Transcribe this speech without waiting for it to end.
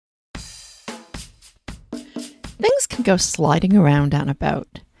Things can go sliding around on a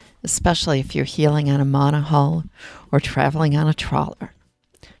boat, especially if you're heeling on a monohull or traveling on a trawler.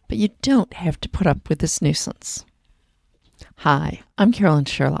 But you don't have to put up with this nuisance. Hi, I'm Carolyn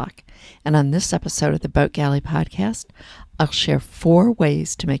Sherlock, and on this episode of the Boat Galley podcast, I'll share 4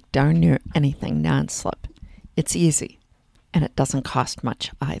 ways to make darn near anything non-slip. It's easy, and it doesn't cost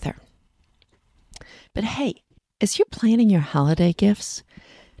much either. But hey, as you're planning your holiday gifts,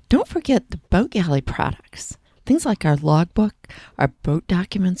 don't forget the Boat Galley products. Things like our logbook, our boat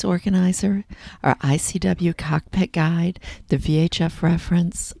documents organizer, our ICW cockpit guide, the VHF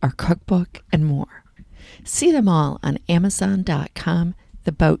reference, our cookbook, and more. See them all on Amazon.com,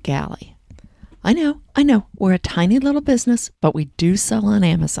 the Boat Galley. I know, we're a tiny little business, but we do sell on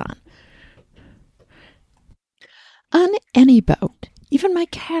Amazon. On any boat, even my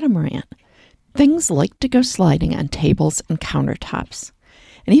catamaran, things like to go sliding on tables and countertops.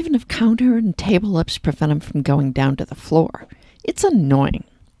 And even if counter and table lips prevent them from going down to the floor, it's annoying.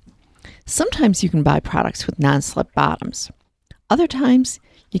 Sometimes you can buy products with non-slip bottoms. Other times,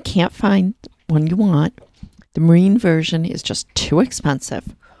 you can't find one you want, the marine version is just too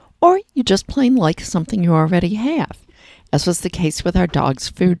expensive, or you just plain like something you already have, as was the case with our dog's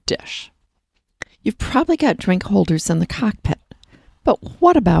food dish. You've probably got drink holders in the cockpit, but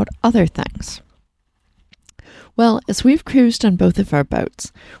what about other things? Well, as we've cruised on both of our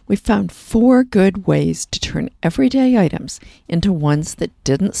boats, we've found 4 good ways to turn everyday items into ones that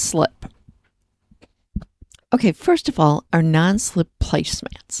didn't slip. Okay, first of all, our non-slip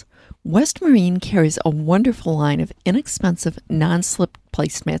placemats. West Marine carries a wonderful line of inexpensive non-slip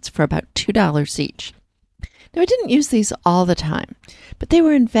placemats for about $2 each. Now, I didn't use these all the time, but they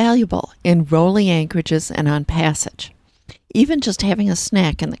were invaluable in rolling anchorages and on passage. Even just having a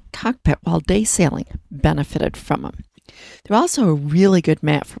snack in the cockpit while day sailing benefited from them. They're also a really good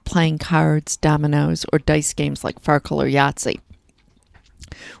mat for playing cards, dominoes, or dice games like Farkle or Yahtzee.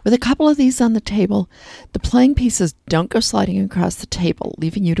 With a couple of these on the table, the playing pieces don't go sliding across the table,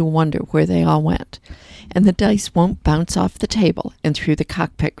 leaving you to wonder where they all went, and the dice won't bounce off the table and through the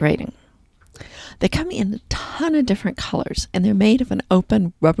cockpit grating. They come in a ton of different colors, and they're made of an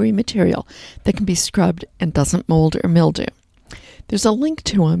open, rubbery material that can be scrubbed and doesn't mold or mildew. There's a link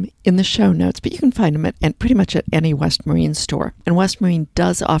to them in the show notes, but you can find them at pretty much at any West Marine store. And West Marine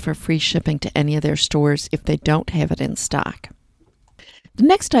does offer free shipping to any of their stores if they don't have it in stock. The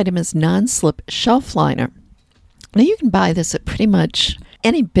next item is non-slip shelf liner. Now you can buy this at pretty much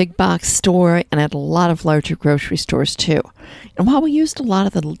any big box store and at a lot of larger grocery stores too. And while we used a lot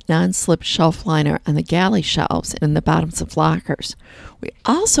of the non-slip shelf liner on the galley shelves and in the bottoms of lockers, we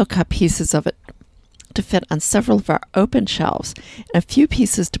also cut pieces of it to fit on several of our open shelves and a few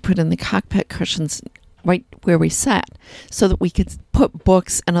pieces to put in the cockpit cushions right where we sat so that we could put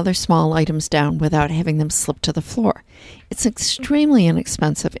books and other small items down without having them slip to the floor. It's extremely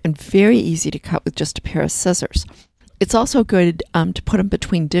inexpensive and very easy to cut with just a pair of scissors. It's also good to put them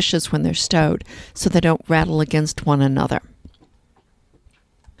between dishes when they're stowed so they don't rattle against one another.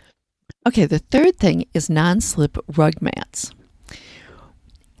 Okay, the third thing is non-slip rug mats.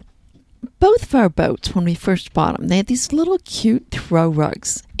 Both of our boats, when we first bought them, they had these little cute throw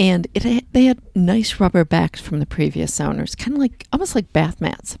rugs, and they had nice rubber backs from the previous owners, kind of almost like bath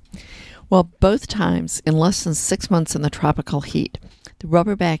mats. Well, both times, in less than 6 months in the tropical heat, the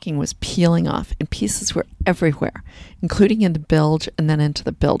rubber backing was peeling off, and pieces were everywhere, including in the bilge and then into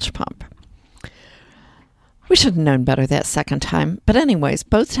the bilge pump. We should have known better that second time, but anyways,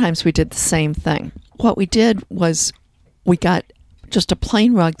 both times we did the same thing. What we did was we got just a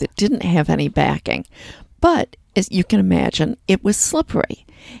plain rug that didn't have any backing, but as you can imagine, it was slippery.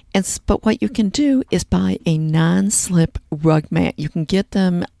 But what you can do is buy a non-slip rug mat. You can get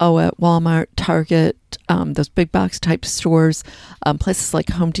them at Walmart, Target, those big box type stores. Places like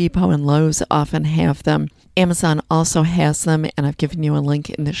Home Depot and Lowe's often have them. Amazon also has them, and I've given you a link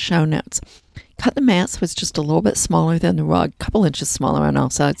in the show notes. Cut the mat so it's just a little bit smaller than the rug, a couple inches smaller on all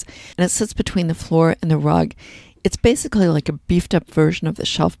sides, and it sits between the floor and the rug. It's basically like a beefed up version of the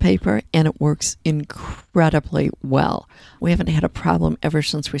shelf paper, and it works incredibly well. We haven't had a problem ever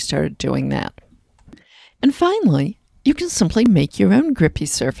since we started doing that. And finally, you can simply make your own grippy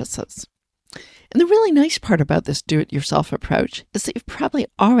surfaces. And the really nice part about this do-it-yourself approach is that you've probably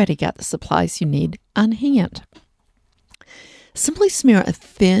already got the supplies you need on hand. Simply smear a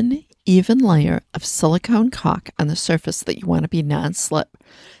thin, even layer of silicone caulk on the surface that you want to be non-slip,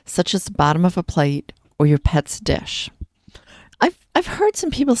 such as the bottom of a plate or your pet's dish. I've heard some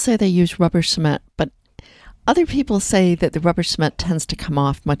people say they use rubber cement, but other people say that the rubber cement tends to come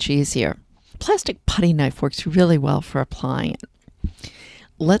off much easier. Plastic putty knife works really well for applying it.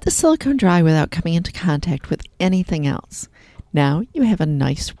 let the silicone dry without coming into contact with anything else. Now you have a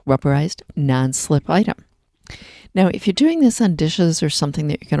nice rubberized non-slip item. Now, if you're doing this on dishes or something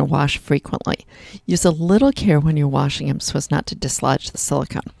that you're going to wash frequently, use a little care when you're washing them so as not to dislodge the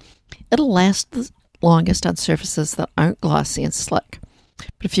silicone. It'll last the longest on surfaces that aren't glossy and slick.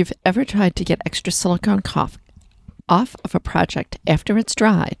 But if you've ever tried to get extra silicone off of a project after it's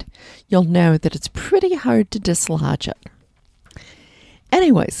dried, you'll know that it's pretty hard to dislodge it.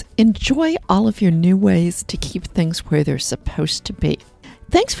 Anyways, enjoy all of your new ways to keep things where they're supposed to be.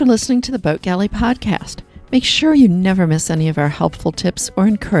 Thanks for listening to the Boat Galley podcast. Make sure you never miss any of our helpful tips or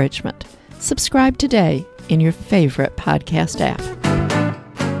encouragement. Subscribe today in your favorite podcast app.